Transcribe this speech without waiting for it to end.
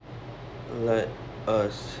Let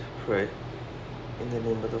us pray. In the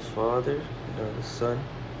name of the Father, and of the Son,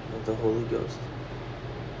 and of the Holy Ghost.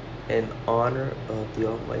 In honor of the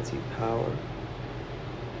almighty power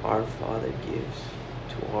our Father gives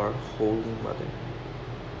to our Holy Mother.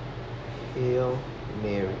 Hail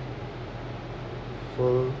Mary,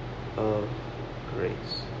 full of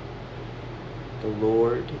grace. The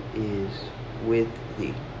Lord is with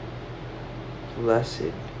thee.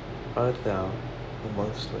 Blessed art thou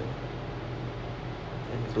amongst women,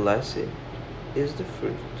 and blessed is the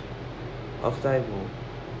fruit of thy womb,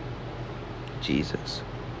 Jesus.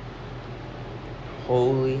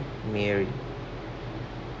 Holy Mary,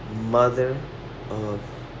 Mother of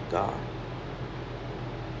God,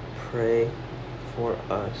 pray for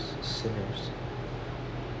us sinners,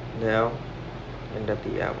 now and at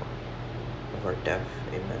the hour of our death.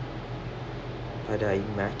 Amen. By thy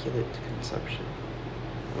immaculate conception,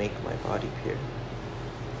 make my body pure,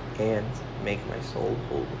 and make my soul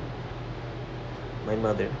holy. My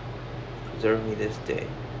Mother, preserve me this day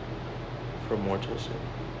from mortal sin.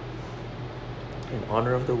 In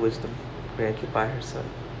honor of the wisdom granted by her Son.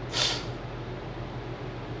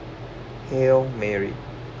 Hail Mary,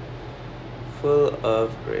 full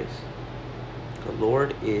of grace. The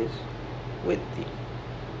Lord is with thee.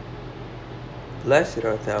 Blessed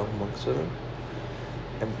art thou amongst women,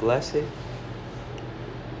 and blessed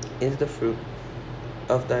is the fruit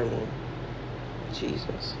of thy womb,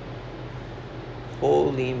 Jesus.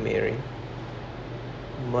 Holy Mary,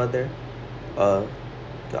 Mother of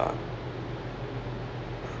God,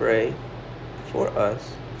 pray for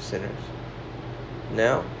us sinners,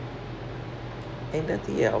 now and at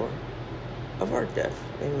the hour of our death.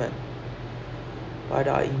 Amen. By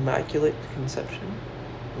thy immaculate conception,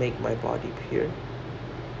 make my body pure,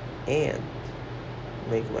 and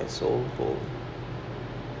make my soul holy.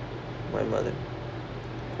 My Mother,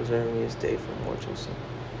 preserve me this day from mortal sin.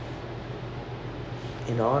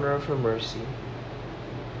 In honor of her mercy,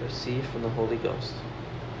 receive from the Holy Ghost.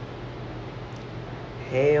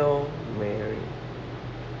 Hail Mary,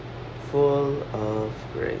 full of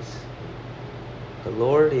grace. The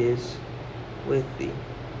Lord is with thee.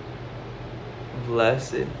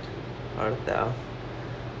 Blessed art thou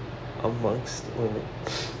amongst women,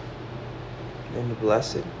 and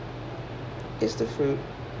blessed is the fruit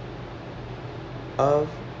of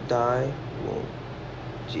thy womb,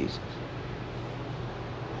 Jesus.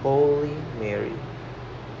 Holy Mary,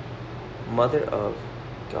 Mother of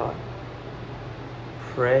God,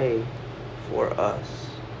 pray for us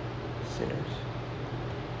sinners,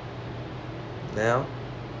 now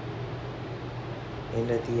and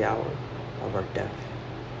at the hour of our death.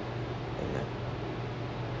 Amen.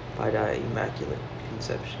 By thy immaculate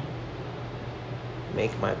conception,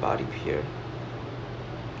 make my body pure,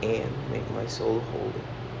 and make my soul holy.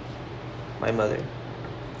 My Mother,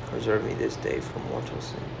 preserve me this day from mortal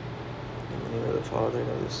sin. In the name of the Father, and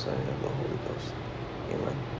of the Son, and of the Holy Ghost. Amen.